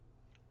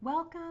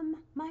Welcome,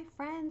 my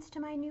friends, to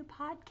my new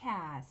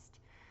podcast.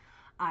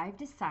 I've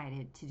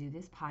decided to do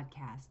this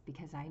podcast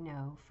because I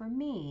know for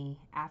me,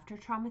 after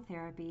trauma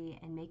therapy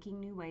and making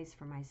new ways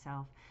for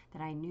myself,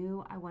 that I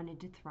knew I wanted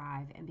to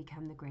thrive and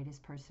become the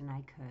greatest person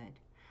I could.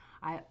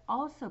 I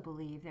also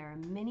believe there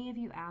are many of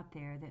you out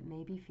there that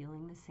may be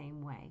feeling the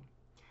same way.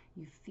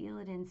 You feel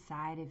it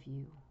inside of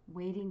you,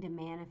 waiting to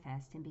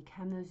manifest and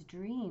become those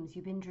dreams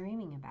you've been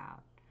dreaming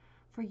about,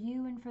 for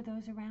you and for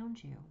those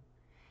around you.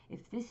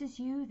 If this is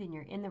you, then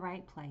you're in the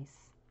right place.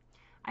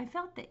 I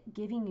felt that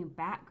giving you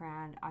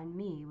background on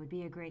me would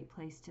be a great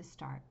place to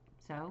start.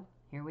 So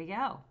here we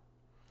go.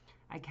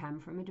 I come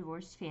from a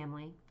divorced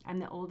family. I'm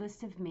the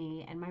oldest of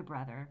me and my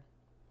brother.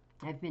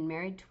 I've been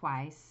married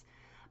twice.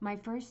 My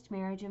first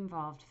marriage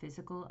involved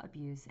physical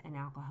abuse and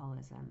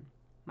alcoholism.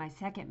 My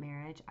second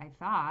marriage, I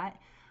thought,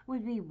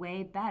 would be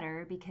way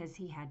better because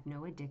he had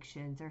no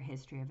addictions or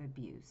history of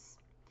abuse.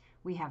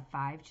 We have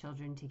 5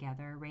 children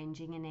together,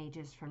 ranging in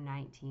ages from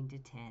 19 to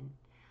 10.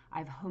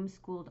 I've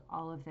homeschooled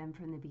all of them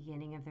from the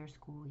beginning of their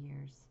school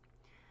years.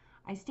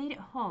 I stayed at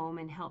home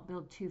and helped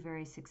build 2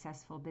 very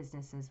successful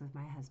businesses with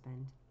my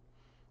husband.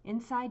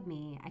 Inside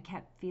me, I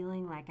kept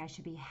feeling like I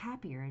should be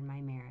happier in my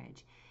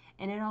marriage,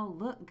 and it all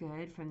looked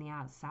good from the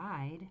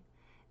outside.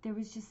 There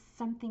was just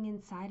something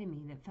inside of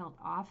me that felt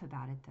off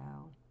about it,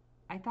 though.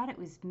 I thought it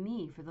was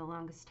me for the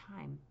longest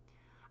time.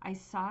 I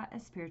sought a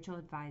spiritual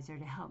advisor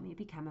to help me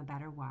become a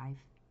better wife.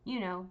 You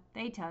know,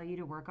 they tell you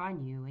to work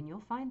on you and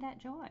you'll find that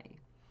joy.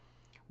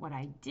 What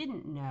I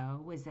didn't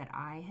know was that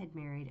I had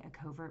married a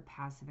covert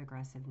passive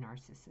aggressive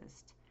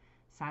narcissist.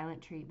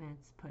 Silent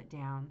treatments, put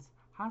downs,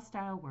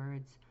 hostile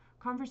words,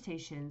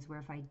 conversations where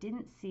if I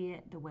didn't see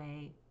it the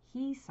way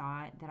he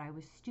saw it, that I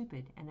was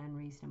stupid and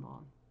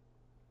unreasonable.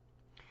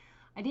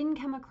 I didn't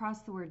come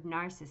across the word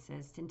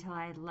narcissist until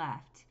I had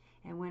left,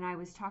 and when I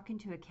was talking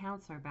to a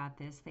counselor about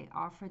this, they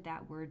offered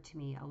that word to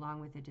me along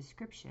with a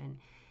description,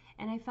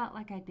 and I felt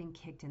like I'd been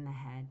kicked in the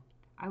head.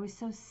 I was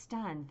so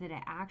stunned that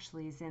it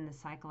actually is in the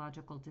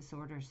psychological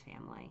disorders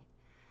family.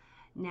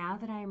 Now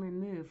that I am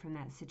removed from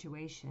that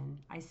situation,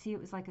 I see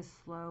it was like a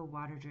slow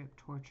water drip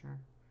torture.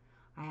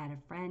 I had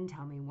a friend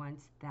tell me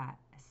once that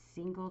a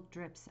single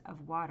drips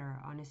of water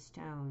on a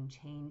stone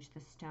changed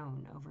the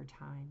stone over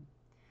time.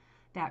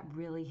 That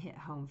really hit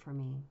home for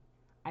me.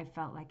 I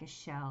felt like a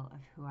shell of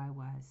who I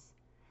was.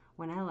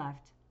 When I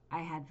left,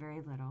 I had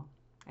very little.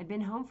 I'd been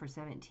home for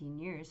 17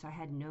 years, so I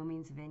had no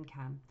means of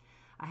income.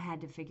 I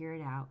had to figure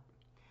it out.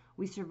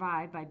 We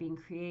survived by being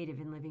creative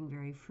and living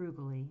very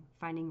frugally,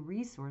 finding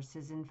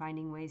resources and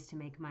finding ways to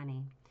make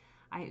money.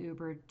 I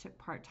Ubered, took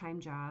part-time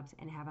jobs,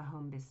 and have a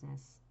home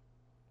business.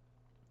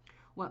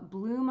 What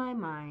blew my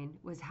mind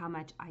was how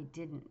much I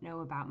didn't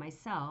know about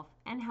myself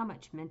and how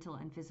much mental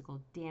and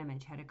physical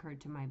damage had occurred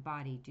to my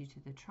body due to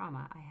the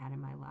trauma I had in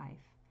my life.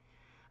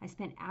 I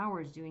spent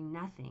hours doing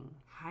nothing,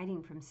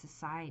 hiding from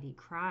society,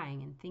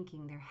 crying and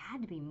thinking there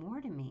had to be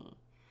more to me.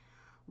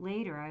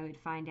 Later, I would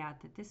find out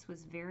that this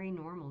was very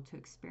normal to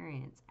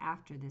experience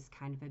after this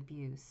kind of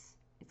abuse.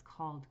 It's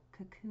called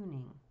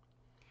cocooning.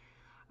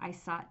 I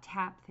sought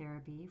TAP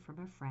therapy from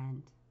a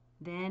friend.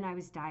 Then I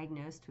was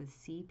diagnosed with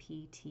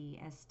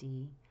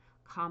CPTSD,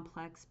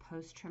 complex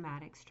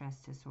post-traumatic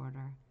stress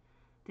disorder.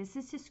 This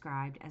is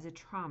described as a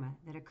trauma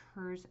that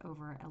occurs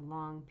over a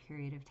long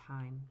period of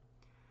time.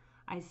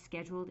 I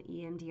scheduled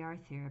EMDR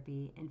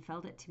therapy and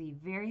felt it to be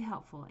very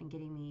helpful in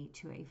getting me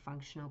to a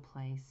functional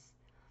place.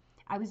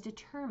 I was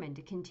determined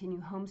to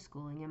continue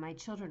homeschooling, and my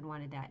children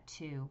wanted that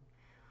too.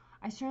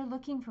 I started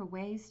looking for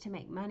ways to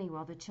make money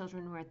while the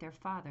children were at their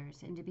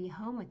father's and to be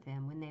home with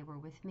them when they were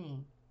with me.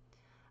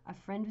 A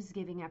friend was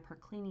giving up her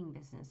cleaning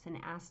business and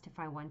asked if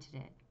I wanted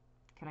it.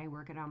 Could I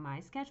work it on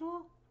my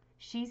schedule?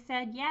 She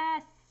said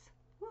yes.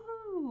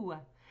 Woohoo!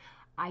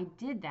 I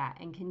did that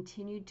and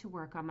continued to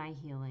work on my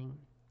healing.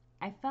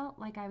 I felt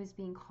like I was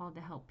being called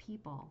to help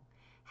people.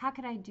 How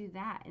could I do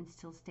that and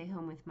still stay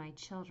home with my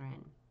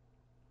children?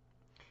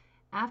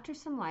 After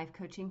some life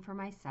coaching for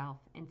myself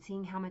and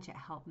seeing how much it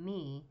helped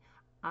me,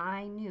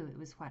 I knew it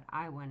was what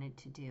I wanted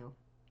to do.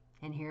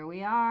 And here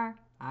we are.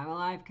 I'm a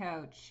life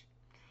coach.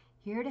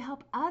 Here to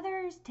help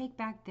others take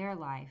back their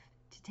life,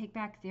 to take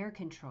back their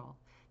control,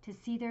 to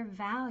see their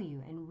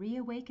value and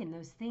reawaken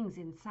those things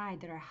inside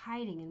that are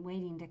hiding and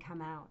waiting to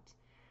come out.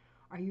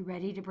 Are you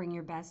ready to bring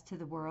your best to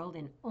the world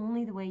in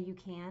only the way you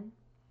can?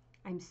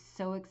 I'm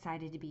so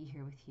excited to be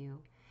here with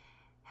you,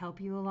 help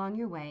you along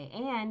your way,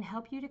 and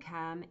help you to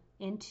come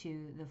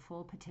into the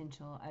full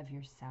potential of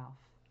yourself.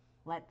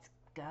 Let's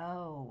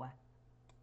go.